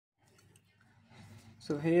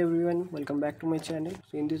So hey everyone, welcome back to my channel.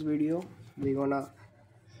 So in this video we're gonna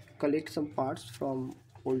collect some parts from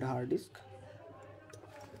old hard disk.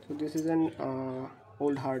 So this is an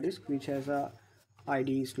old hard disk which has a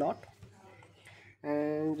IDE slot,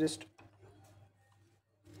 and just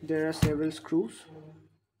there are several screws,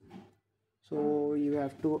 so you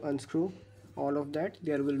have to unscrew all of that.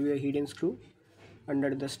 There will be a hidden screw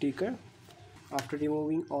under the sticker. After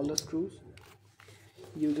removing all the screws,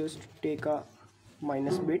 you just take a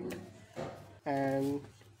minus bit and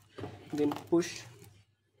then push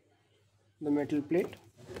the metal plate,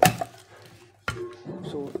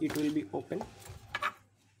 so it will be open.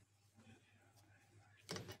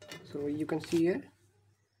 So you can see here,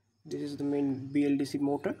 this is the main BLDC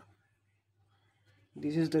motor.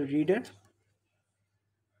 This is the reader.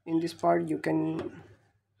 In this part you can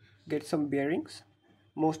get some bearings.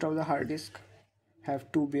 Most of the hard disk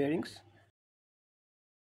have two bearings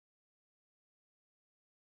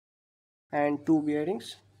and two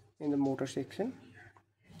bearings in the motor section.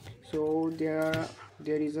 So there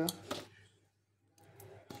is a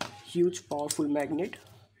huge powerful magnet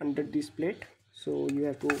under this plate, so you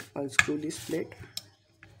have to unscrew this plate.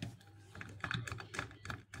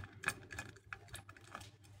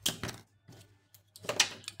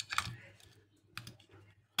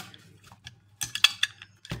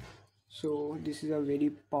 So this is a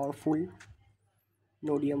very powerful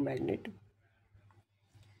nodium magnet.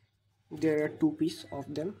 There are two pieces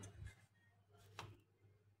of them.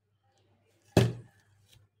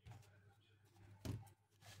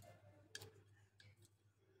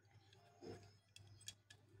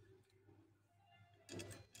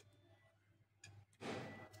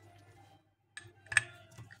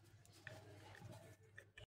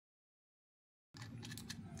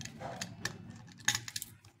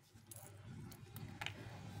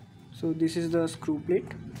 So this is the screw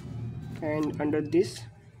plate, and under this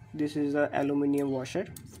is the aluminum washer.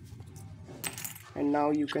 And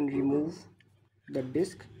now you can remove the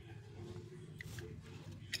disc.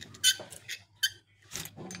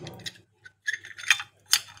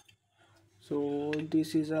 So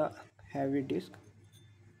this is a heavy disc,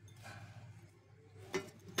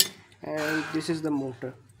 and this is the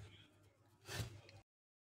motor.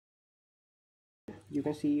 You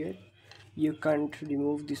can see here, you can't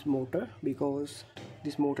remove this motor because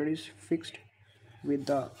this motor is fixed with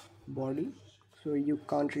the body, so you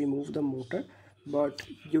can't remove the motor, but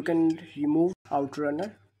you can remove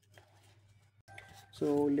outrunner.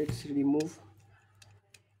 So let's remove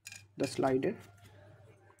the slider.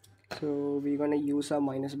 So we're gonna use a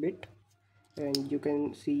minus bit, and you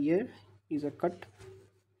can see here is a cut.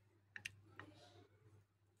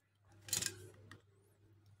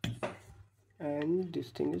 And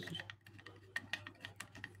this thing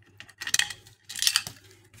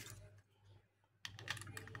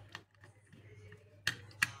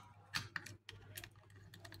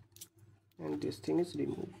is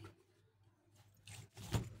removed.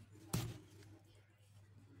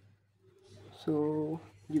 So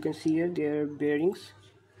you can see here there are bearings.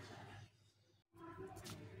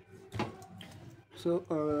 So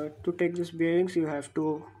to take these bearings you have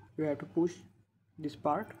to push this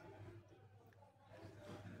part.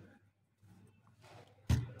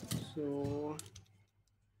 So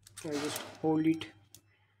I just hold it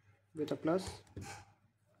with a plus,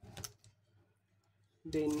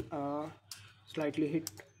 then slightly hit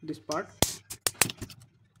this part.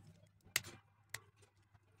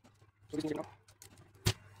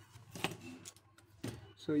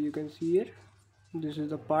 So you can see here, this is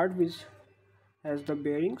the part which has the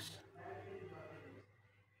bearings.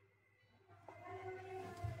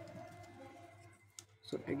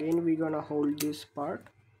 So again we're gonna hold this part,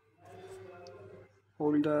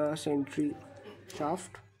 hold the sentry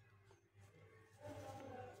shaft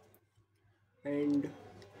and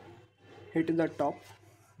hit the top.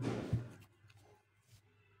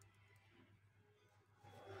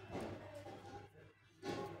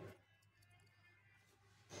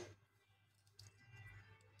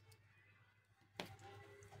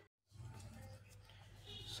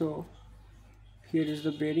 So here is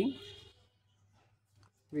the bearing,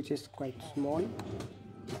 which is quite small.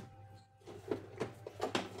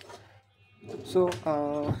 So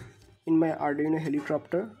in my Arduino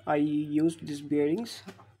helicopter I used these bearings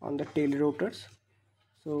on the tail rotors.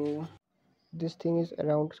 So this thing is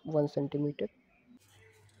around 1 centimeter.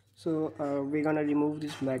 So we're gonna remove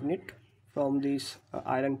this magnet from this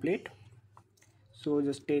iron plate. So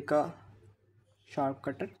just take a sharp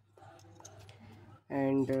cutter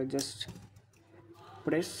and just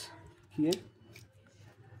press here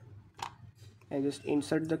and just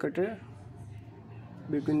insert the cutter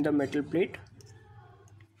between the metal plate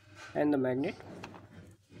and the magnet.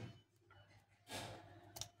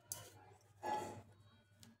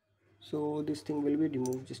 So this thing will be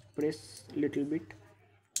removed. Just press little bit,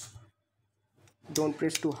 don't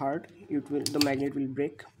press too hard, the magnet will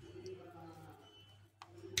break.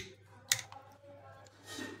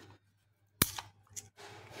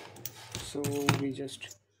 So we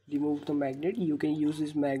just remove the magnet. You can use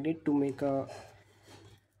this magnet to make a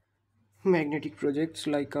magnetic projects,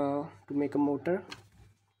 like to make a motor.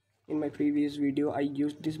 In my previous video I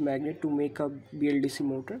used this magnet to make a BLDC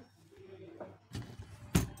motor.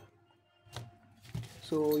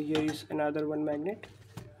 So here is another one magnet,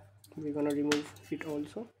 we're gonna remove it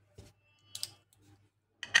also.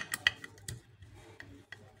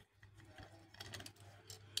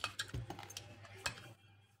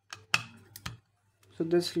 So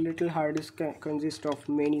this little hard disk consists of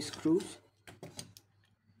many screws.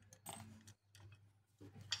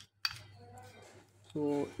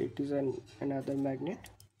 So it is another magnet.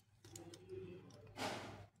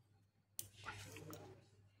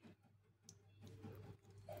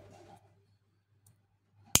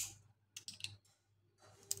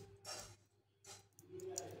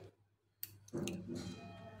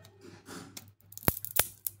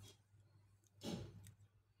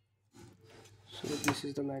 So this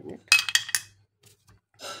is the magnet.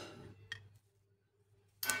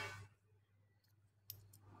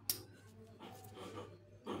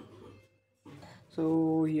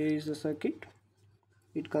 So here is the circuit.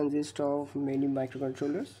 It consists of many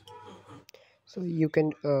microcontrollers. So you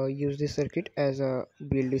can use this circuit as a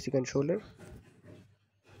BLDC controller.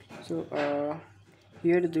 So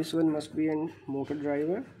here this one must be a motor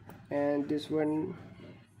driver, and this one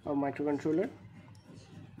a microcontroller.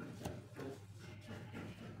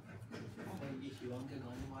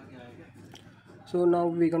 So now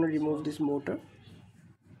we're gonna remove this motor.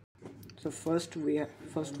 So first we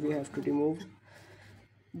have to remove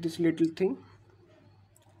this little thing.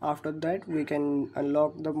 After that we can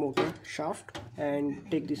unlock the motor shaft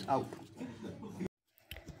and take this out.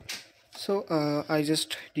 So I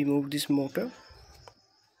just removed this motor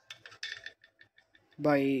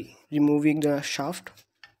by removing the shaft.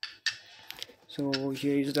 So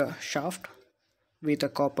here is the shaft with a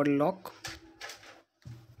copper lock,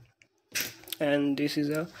 and this is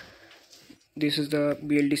the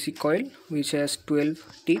BLDC coil which has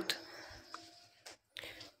 12 teeth.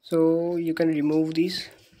 So you can remove these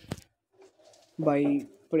by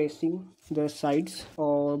pressing the sides,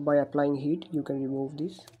 or by applying heat. You can remove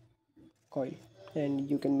this coil and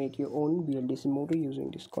you can make your own BLDC motor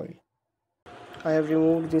using this coil. I have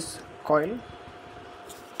removed this coil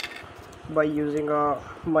by using a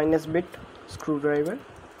minus bit screwdriver.